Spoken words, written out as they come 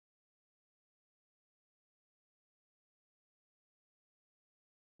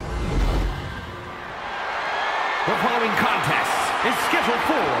following contest is scheduled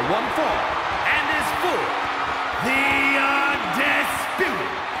for one fall and is for the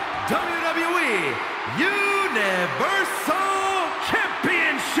undisputed WWE Universal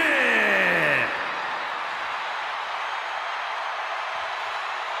Championship.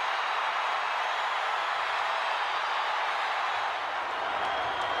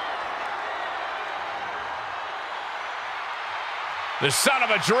 The son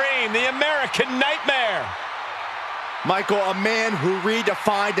of a dream, the American Nightmare. Michael, a man who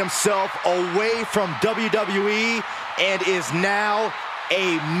redefined himself away from WWE and is now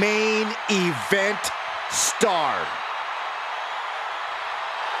a main event star.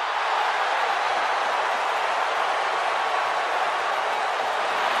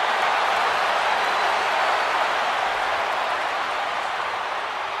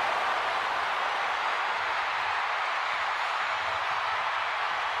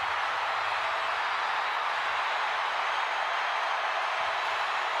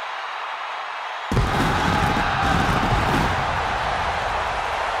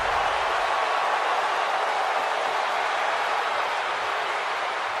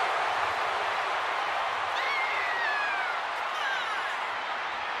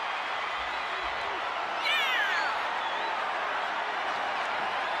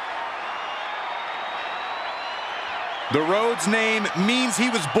 The Rhodes name means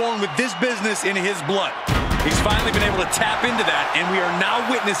he was born with this business in his blood. He's finally been able to tap into that, and we are now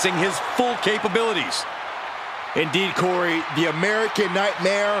witnessing his full capabilities. Indeed, Corey, the American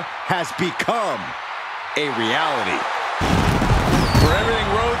Nightmare has become a reality. For everything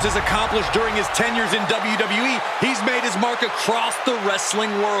Rhodes has accomplished during his tenures in WWE, he's made his mark across the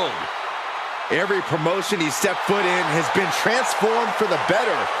wrestling world. Every promotion he's stepped foot in has been transformed for the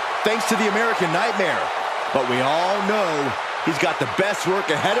better, thanks to the American Nightmare. But we all know he's got the best work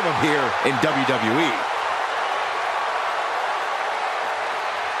ahead of him here in WWE.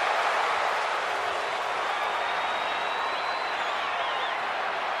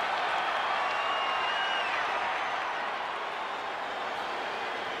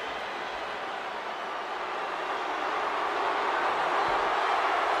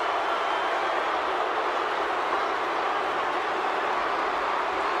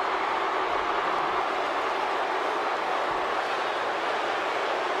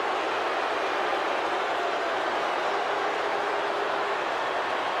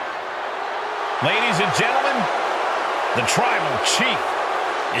 Ladies and gentlemen, the Tribal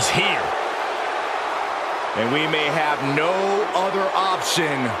Chief is here. And we may have no other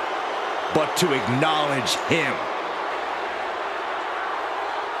option but to acknowledge him.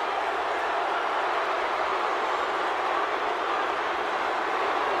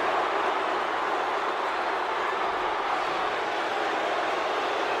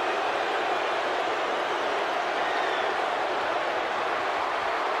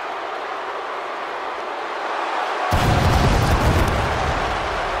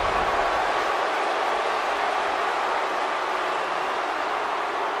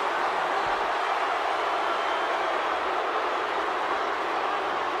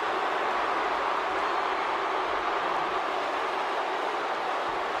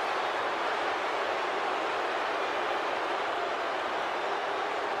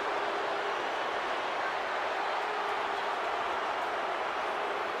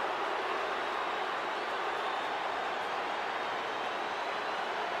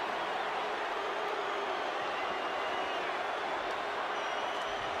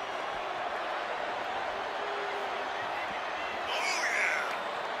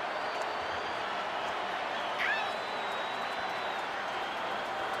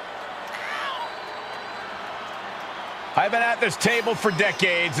 I've been at this table for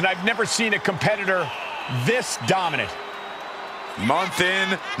decades, and I've never seen a competitor this dominant. Month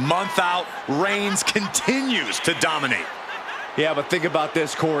in, month out, Reigns continues to dominate. Yeah, but think about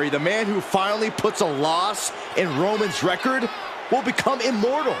this, Corey. The man who finally puts a loss in Roman's record will become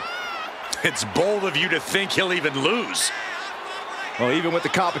immortal. It's bold of you to think he'll even lose. Well, even with the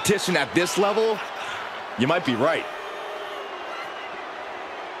competition at this level, you might be right.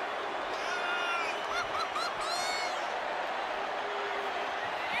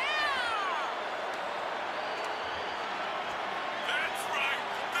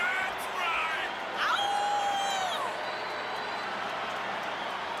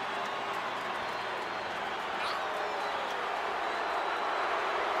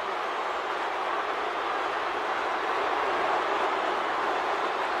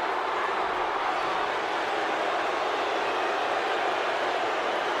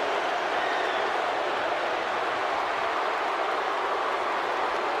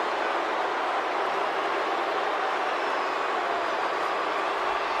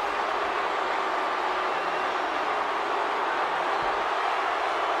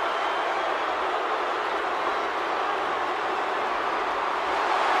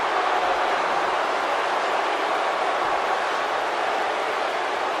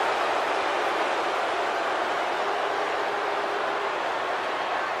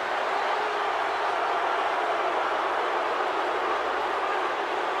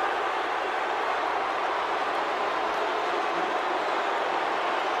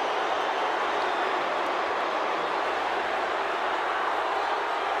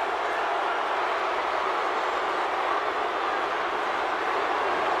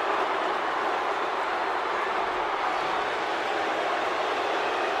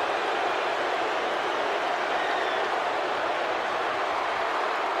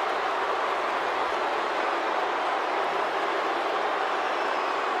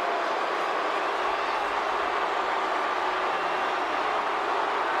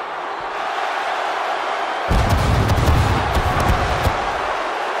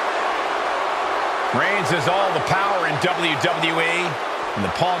 Reigns has all the power in WWE in the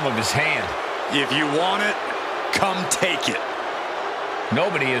palm of his hand. If you want it, come take it.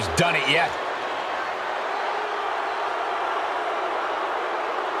 Nobody has done it yet.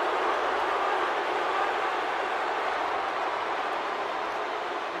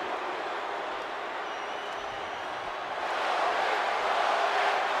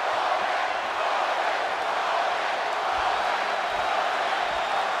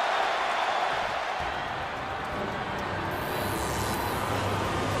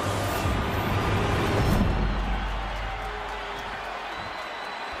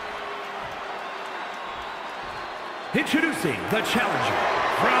 Introducing the challenger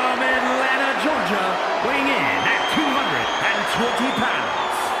from Atlanta, Georgia, weighing in at 220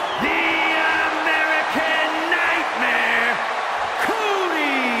 pounds, the American Nightmare,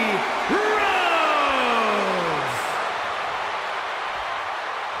 Cody Rhodes.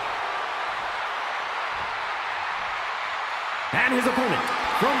 And his opponent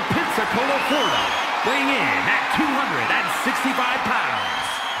from Pensacola, Florida, weighing in at 265 pounds,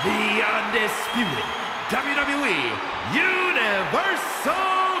 the undisputed WWE Universal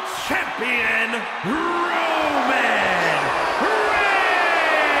Champion, Roman Reigns!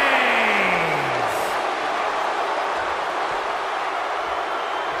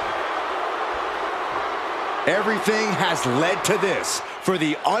 Everything has led to this for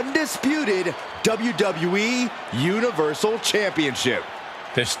the undisputed WWE Universal Championship.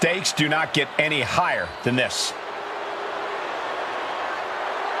 The stakes do not get any higher than this.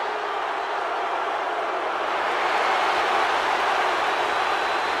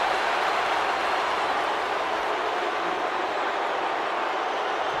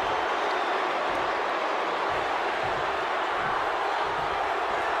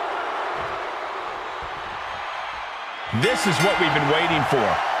 This is what we've been waiting for.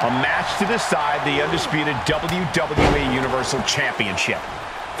 A match to decide the undisputed WWE Universal Championship.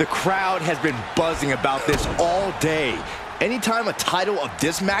 The crowd has been buzzing about this all day. Anytime a title of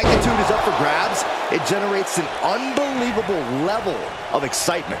this magnitude is up for grabs, it generates an unbelievable level of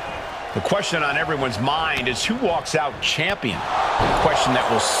excitement. The question on everyone's mind is who walks out champion? A question that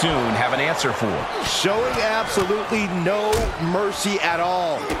we'll soon have an answer for. Showing absolutely no mercy at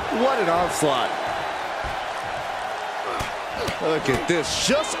all. What an onslaught. Look at this,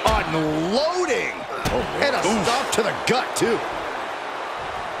 just unloading. And a stop to the gut, too.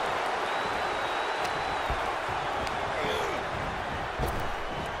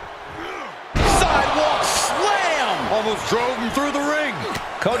 Sidewalk slam! Almost drove him through the ring.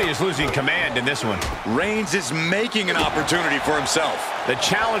 Cody is losing command in this one. Reigns is making an opportunity for himself. The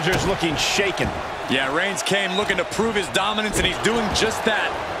challenger's looking shaken. Yeah, Reigns came looking to prove his dominance, and he's doing just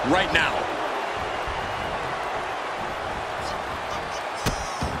that right now.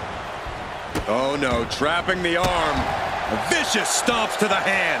 Oh no, trapping the arm. Vicious stomps to the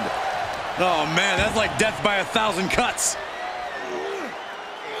hand. Oh man, that's like death by 1,000 cuts.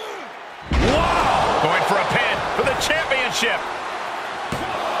 Wow! Going for a pin for the championship.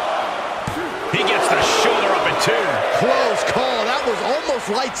 He gets the shoulder up in two. Close call, that was almost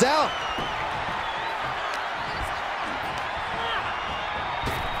lights out.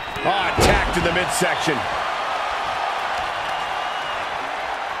 Attacked in the midsection.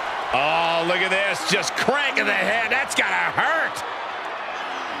 Oh, look at this. Just cranking the head. That's gotta hurt.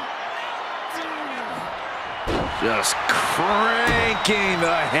 Just cranking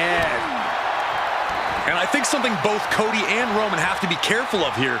the head. And I think something both Cody and Roman have to be careful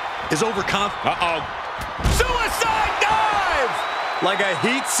of here is overconfidence. Uh-oh. Suicide dive! Like a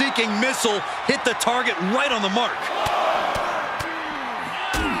heat-seeking missile hit the target right on the mark.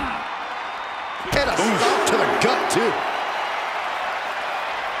 And a stop to the gut, too.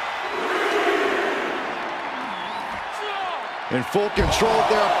 In full control of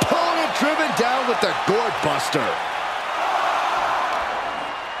their opponent, driven down with the gourd buster.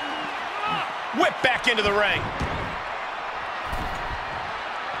 Whip back into the ring.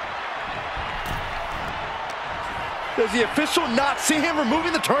 Does the official not see him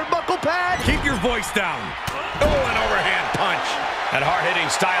removing the turnbuckle pad? Keep your voice down. Oh, an overhand punch. That hard-hitting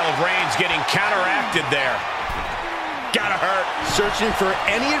style of Reigns getting counteracted there. Gotta hurt. Searching for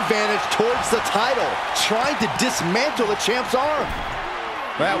any advantage towards the title, trying to dismantle the champ's arm.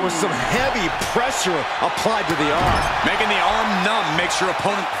 That was some heavy pressure applied to the arm. Making the arm numb makes your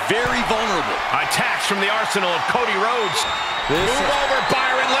opponent very vulnerable. Attacks from the arsenal of Cody Rhodes. Move over,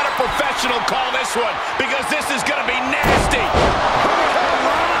 Byron. Let a professional call this one, because this is gonna be nasty.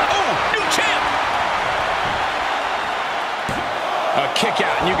 Oh, new champ. A kick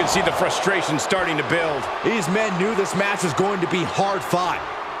out, and you can see the frustration starting to build. These men knew this match was going to be hard fought.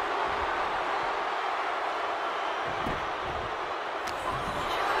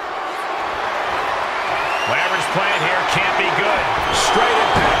 plan here can't be good. Straight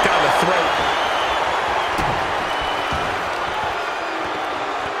impact on the throat.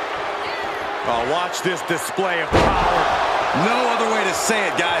 Oh, watch this display of power. No other way to say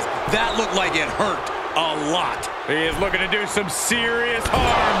it, guys. That looked like it hurt a lot. He is looking to do some serious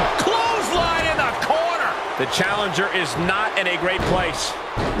harm. Clothesline in the corner. The challenger is not in a great place.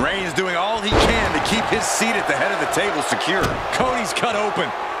 Reigns doing all he can to keep his seat at the head of the table secure. Cody's cut open,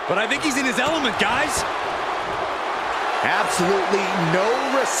 but I think he's in his element, guys. Absolutely no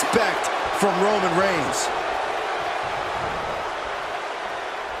respect from Roman Reigns.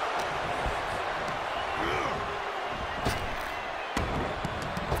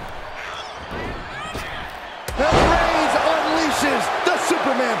 And Reigns unleashes the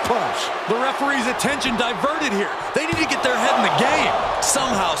Superman punch. The referee's attention diverted here. They need to get their head in the game.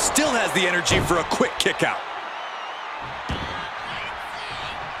 Somehow still has the energy for a quick kick out.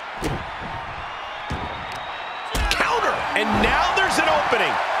 Counter! And now there's an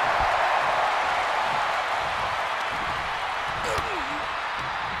opening.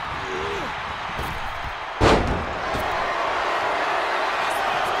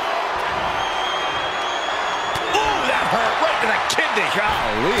 Ooh, that hurt right to the kidney.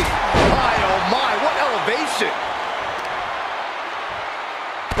 Golly. My, oh my, what elevation.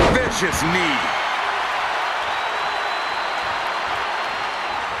 Vicious knee.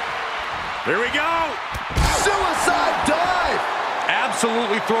 Here we go. Suicide dive.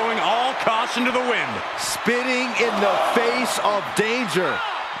 Absolutely throwing all caution to the wind. Spitting in the face of danger.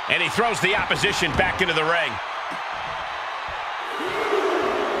 And he throws the opposition back into the ring.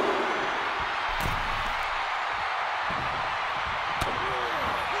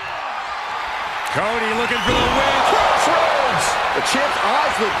 Cody looking for the win. Crossroads. The champ's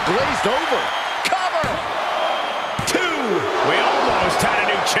eyes look glazed over. Cover. 2. We almost had a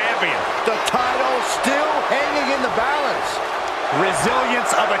new champion. The title still hanging in the balance.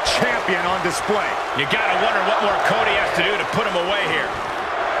 Resilience of a champion on display. You gotta wonder what more Cody has to do to put him away here.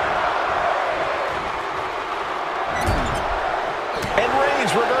 And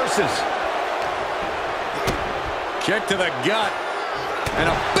Reigns reverses. Kick to the gut. And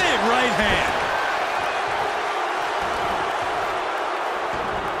a big right hand.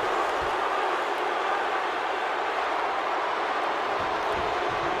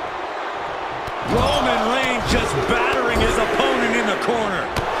 Roman Reigns just battering his opponent in the corner.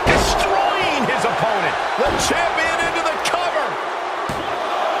 Destroying his opponent. The champion into the cover.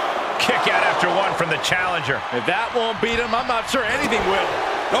 Kick out after 1 from the challenger. If that won't beat him, I'm not sure anything will.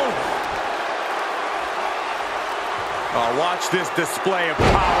 Oh, watch this display of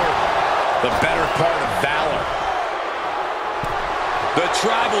power. The better part of valor. The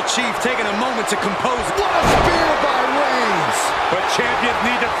tribal chief taking a moment to compose. What a spear by Reigns. But champions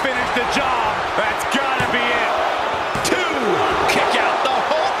need to finish the job. That's gotta be it. 2. Kick out. The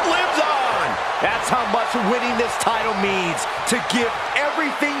hope lives on. That's how much winning this title means. To give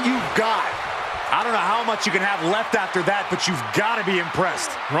everything you've got. I don't know how much you can have left after that, but you've got to be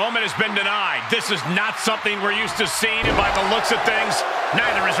impressed. Roman has been denied. This is not something we're used to seeing, and by the looks of things,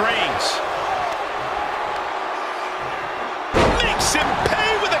 neither is Reigns. Makes him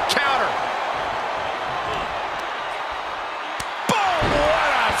pay with a counter. Boom!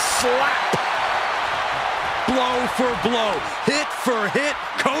 What a slap! Blow for blow, hit for hit,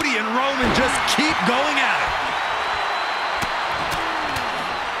 Cody and Roman just keep going at it.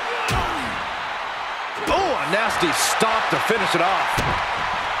 Oh, a nasty stop to finish it off.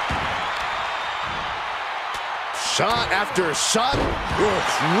 Shot after shot.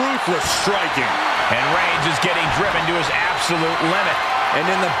 Ruthless striking. And Reigns is getting driven to his absolute limit. And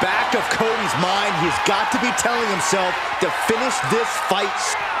in the back of Cody's mind, he's got to be telling himself to finish this fight.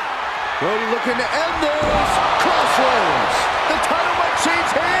 Cody looking to end this. Crossroads. The title might change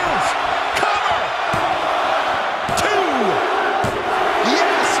hands.